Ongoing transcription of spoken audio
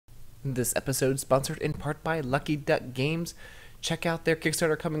This episode is sponsored in part by Lucky Duck Games. Check out their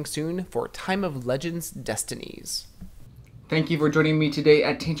Kickstarter coming soon for Time of Legends Destinies. Thank you for joining me today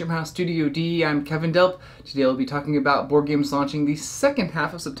at Tantrum House Studio D. I'm Kevin Delp. Today I'll be talking about board games launching the second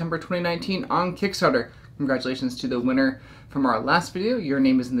half of September 2019 on Kickstarter. Congratulations to the winner from our last video. Your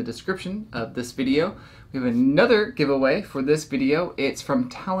name is in the description of this video. We have another giveaway for this video. It's from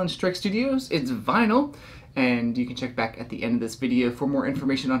Talon Strike Studios. It's vinyl, and you can check back at the end of this video for more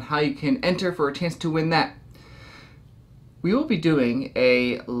information on how you can enter for a chance to win that. We will be doing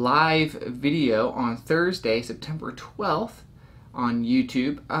a live video on Thursday, September 12th on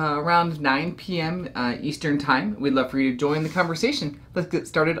YouTube around 9 p.m. Eastern Time. We'd love for you to join the conversation. Let's get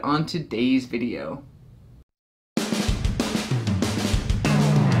started on today's video.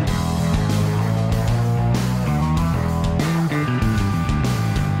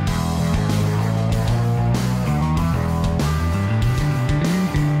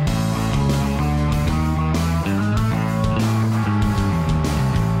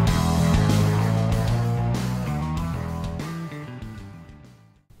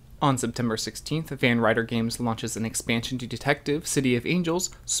 On September 16th, Van Ryder Games launches an expansion to Detective City of Angels,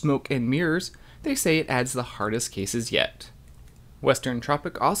 Smoke and Mirrors. They say it adds the hardest cases yet. Western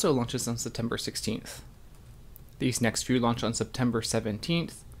Tropic also launches on September 16th. These next few launch on September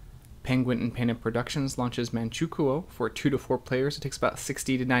 17th. Penguin and Panda Productions launches Manchukuo for 2 to 4 players. It takes about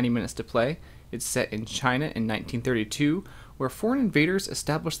 60 to 90 minutes to play. It's set in China in 1932, where foreign invaders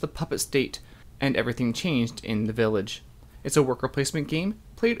established the puppet state, and everything changed in the village. It's a worker placement game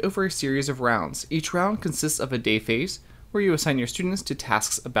played over a series of rounds. Each round consists of a day phase, where you assign your students to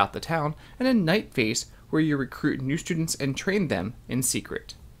tasks about the town, and a night phase, where you recruit new students and train them in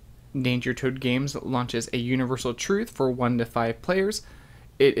secret. Danger Toad Games launches A Universal Truth for 1 to 5 players.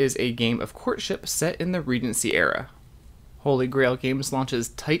 It is a game of courtship set in the Regency era. Holy Grail Games launches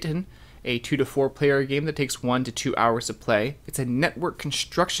Titan, a 2 to 4 player game that takes 1 to 2 hours to play. It's a network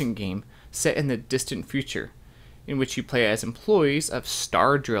construction game set in the distant future, in which you play as employees of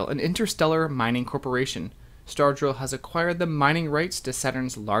Stardrill, an interstellar mining corporation. Stardrill has acquired the mining rights to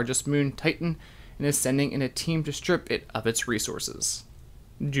Saturn's largest moon, Titan, and is sending in a team to strip it of its resources.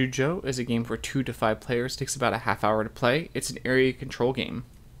 Jujo is a game for 2 to 5 players, takes about a half hour to play. It's an area control game.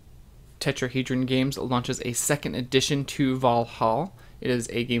 Tetrahedron Games launches a second edition to Valhal. It is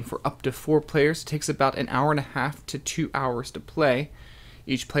a game for up to 4 players, it takes about an hour and a half to 2 hours to play.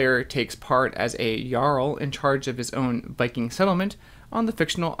 Each player takes part as a Jarl in charge of his own Viking settlement on the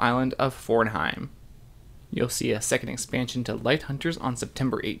fictional island of Fornheim. You'll see a second expansion to Light Hunters on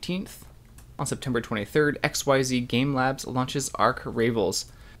September 18th. On September 23rd, XYZ Game Labs launches ArchRavels.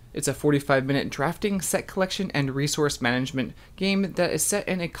 It's a 45-minute drafting, set collection, and resource management game that is set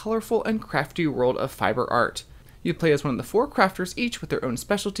in a colorful and crafty world of fiber art. You play as one of the 4 crafters, each with their own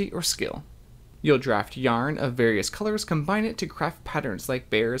specialty or skill. You'll draft yarn of various colors, combine it to craft patterns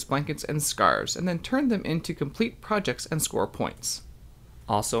like bears, blankets, and scarves, and then turn them into complete projects and score points.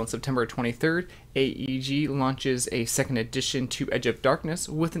 Also on September 23rd, AEG launches a second edition to Edge of Darkness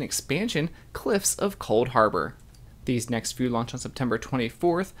with an expansion, Cliffs of Cold Harbor. These next few launch on September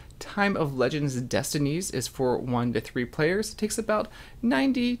 24th. Time of Legends Destinies is for 1 to 3 players. It takes about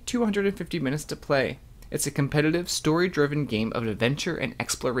 90 to 150 minutes to play. It's a competitive, story-driven game of adventure and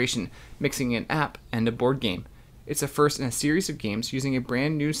exploration, mixing an app and a board game. It's the first in a series of games using a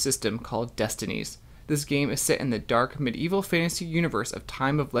brand new system called Destinies. This game is set in the dark medieval fantasy universe of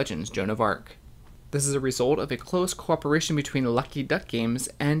Time of Legends Joan of Arc. This is a result of a close cooperation between Lucky Duck Games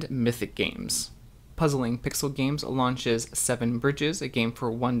and Mythic Games. Puzzling Pixel Games launches 7 Bridges, a game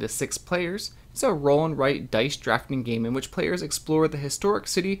for 1 to 6 players. It's a roll-and-write dice drafting game in which players explore the historic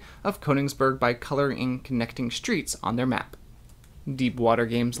city of Königsberg by coloring in connecting streets on their map. Deep Water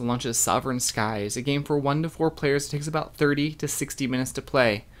Games launches Sovereign Skies, a game for 1 to 4 players. It takes about 30 to 60 minutes to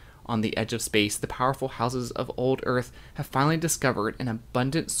play. On the edge of space, the powerful houses of Old Earth have finally discovered an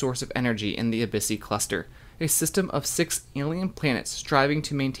abundant source of energy in the Abyssy Cluster, a system of 6 alien planets striving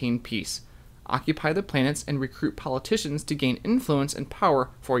to maintain peace. Occupy the planets and recruit politicians to gain influence and power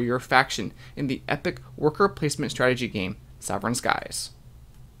for your faction in the epic worker placement strategy game, Sovereign Skies.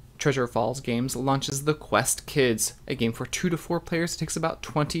 Treasure Falls Games launches The Quest Kids, a game for 2 to 4 players. It takes about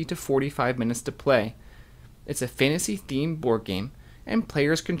 20 to 45 minutes to play. It's a fantasy-themed board game, and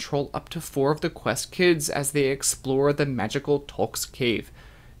players control up to 4 of the Quest Kids as they explore the magical Tulk's Cave.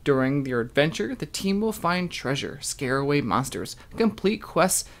 During their adventure, the team will find treasure, scare away monsters, complete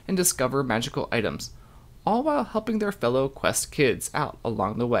quests, and discover magical items, all while helping their fellow Quest Kids out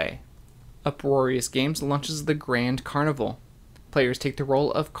along the way. Uproarious Games launches the Grand Carnival. Players take the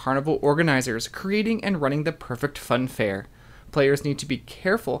role of carnival organizers, creating and running the perfect fun fair. Players need to be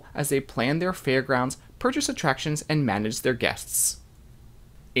careful as they plan their fairgrounds, purchase attractions, and manage their guests.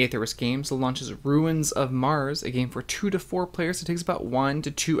 Aetherus Games launches Ruins of Mars, a game for 2 to 4 players. It takes about 1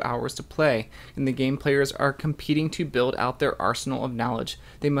 to 2 hours to play. In the game, players are competing to build out their arsenal of knowledge.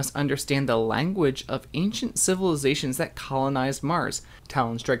 They must understand the language of ancient civilizations that colonized Mars.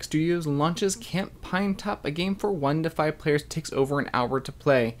 Talon Strike Studios launches Camp Pinetop, a game for 1 to 5 players. It takes over an hour to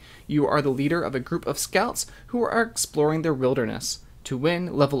play. You are the leader of a group of scouts who are exploring the wilderness. To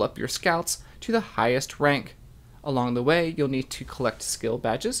win, level up your scouts to the highest rank. Along the way, you'll need to collect skill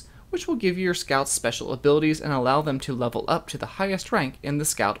badges, which will give your scouts special abilities and allow them to level up to the highest rank in the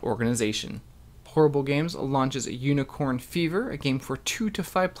scout organization. Horrible Games launches Unicorn Fever, a game for 2 to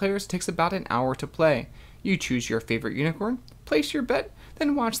 5 players. It takes about an hour to play. You choose your favorite unicorn, place your bet,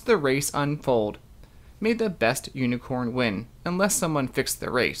 then watch the race unfold. May the best unicorn win, unless someone fixed the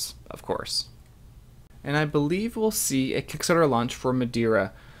race, of course. And I believe we'll see a Kickstarter launch for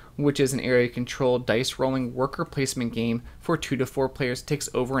Madeira, which is an area-controlled dice-rolling worker placement game for 2 to 4 players. It takes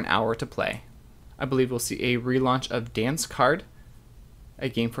over an hour to play. I believe we'll see a relaunch of Dance Card, a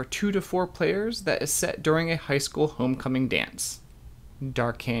game for 2 to 4 players that is set during a high school homecoming dance.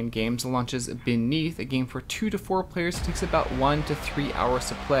 Dark Hand Games launches Beneath, a game for 2 to 4 players. It takes about 1 to 3 hours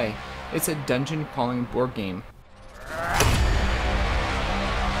to play. It's a dungeon crawling board game.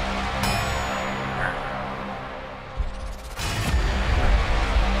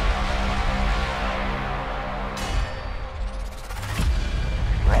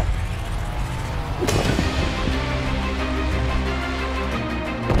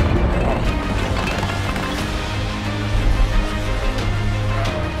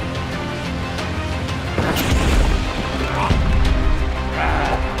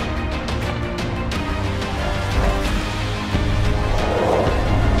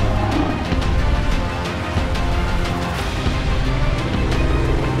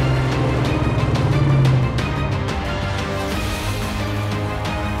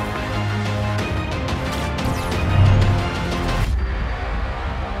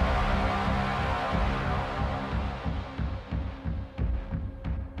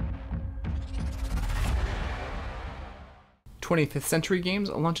 "25th Century Games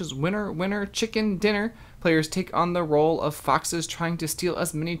launches Winner Winner Chicken Dinner. Players take on the role of foxes trying to steal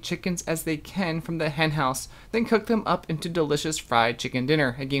as many chickens as they can from the henhouse, then cook them up into delicious fried chicken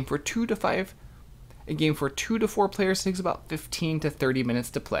dinner. A game for 2 to 4 players. Takes about 15 to 30 minutes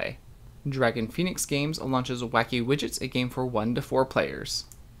to play. Dragon Phoenix Games launches Wacky Widgets, a game for 1 to 4 players.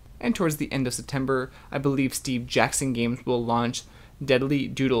 And towards the end of September, I believe Steve Jackson Games will launch Deadly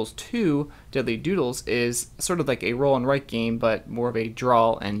Doodles 2. Deadly Doodles is sort of like a roll and write game, but more of a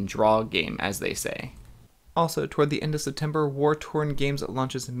draw and draw game, as they say. Also, toward the end of September, War Torn Games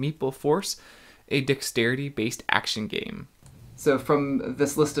launches Meeple Force, a dexterity-based action game. So from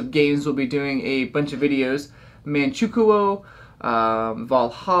this list of games, we'll be doing a bunch of videos. Manchukuo,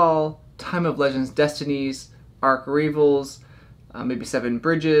 Valhal, Time of Legends Destinies, ArchRavels, maybe 7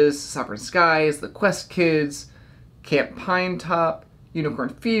 Bridges, Sovereign Skies, The Quest Kids, Camp Pinetop, Unicorn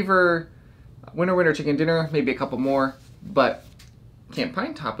Fever, Winner Winner Chicken Dinner, maybe a couple more. But Camp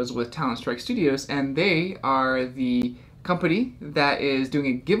Pinetop is with Talon Strike Studios, and they are the company that is doing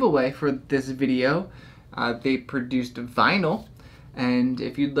a giveaway for this video. They produced vinyl, and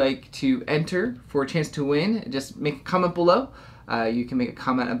if you'd like to enter for a chance to win, just make a comment below. You can make a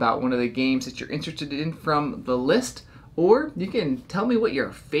comment about one of the games that you're interested in from the list, or you can tell me what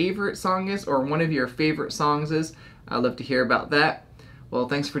your favorite song is, or one of your favorite songs is. I'd love to hear about that. Well,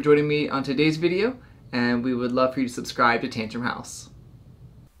 thanks for joining me on today's video, and we would love for you to subscribe to Tantrum House.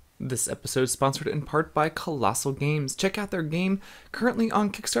 This episode is sponsored in part by Colossal Games. Check out their game currently on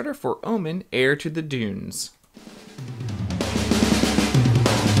Kickstarter for Omen: Heir to the Dunes.